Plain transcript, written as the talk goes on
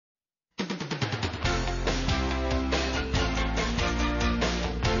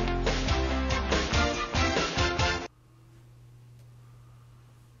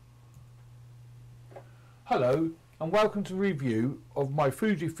Hello and welcome to review of my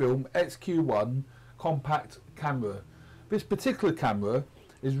Fujifilm XQ1 compact camera. This particular camera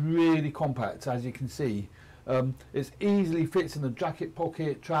is really compact, as you can see. It easily fits in a jacket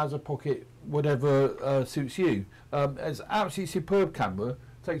pocket, trouser pocket, whatever suits you. It's an absolutely superb camera,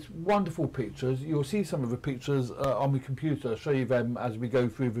 takes wonderful pictures. You'll see some of the pictures on the computer. I'll show you them as we go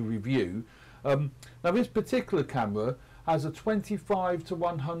through the review. Now this particular camera has a 25 to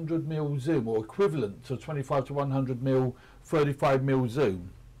 100 mm zoom, or equivalent to 25 to 100 mm 35 mm zoom,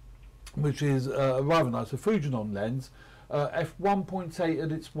 which is rather nice. A Fujifilm lens, f1.8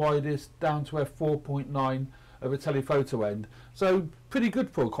 at its widest, down to f4.9 at the telephoto end. So pretty good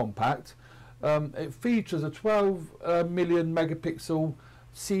for a compact. It features a 12 million megapixel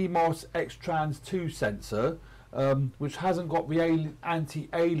CMOS X-Trans 2 sensor, which hasn't got the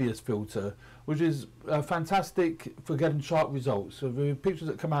anti-alias filter, which is fantastic for getting sharp results. So the pictures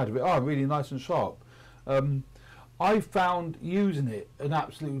that come out of it are really nice and sharp. I found using it an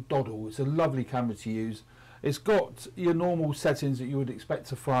absolute doddle. It's a lovely camera to use. It's got your normal settings that you would expect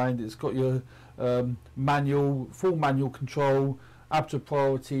to find. It's got your full manual control, aperture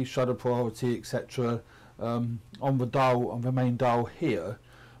priority, shutter priority, etc. On the dial, on the main dial here.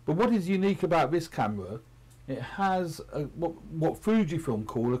 But what is unique about this camera, it has what Fujifilm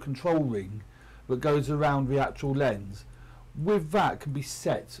call a control ring that goes around the actual lens. With that can be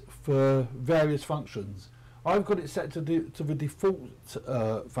set for various functions. I've got it set to the default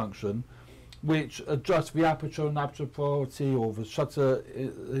function, which adjusts the aperture and aperture priority, or the shutter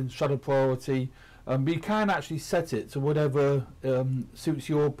in shutter priority. But you can actually set it to whatever suits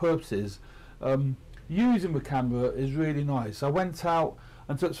your purposes. Using the camera is really nice. I went out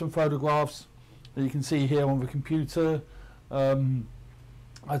and took some photographs that you can see here on the computer.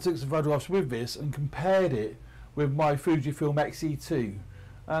 I took some photographs with this and compared it with my Fujifilm XE2,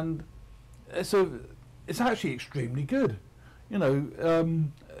 and it's actually extremely good. You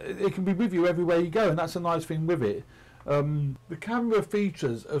know, it can be with you everywhere you go, and that's a nice thing with it. The camera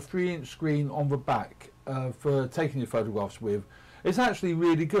features a 3-inch screen on the back for taking your photographs with. It's actually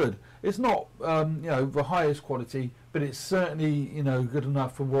really good. It's not you know, the highest quality, but it's certainly, you know, good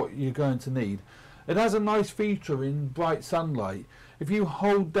enough for what you're going to need. It has a nice feature in bright sunlight. If you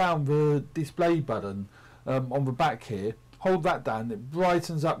hold down the display button on the back here, hold that down, it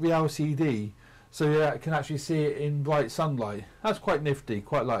brightens up the LCD so you can actually see it in bright sunlight. That's quite nifty,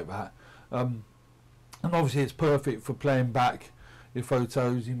 quite like that. And obviously it's perfect for playing back your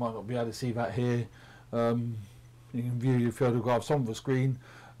photos. You might not be able to see that here. You can view your photographs on the screen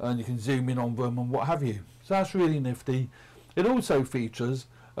and you can zoom in on them and what have you. So that's really nifty. It also features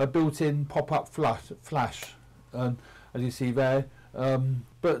a built-in pop-up flash, as you see there.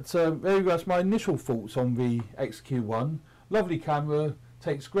 But there you go, that's my initial thoughts on the XQ1. Lovely camera,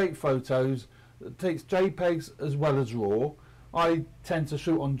 takes great photos, takes JPEGs as well as RAW. I tend to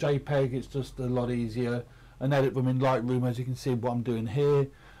shoot on JPEG, it's just a lot easier, and edit them in Lightroom, as you can see what I'm doing here.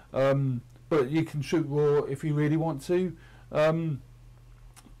 But you can shoot RAW if you really want to.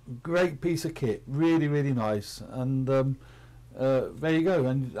 Great piece of kit, really, really nice. And there you go,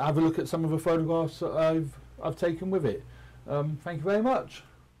 and have a look at some of the photographs that I've taken with it. Thank you very much.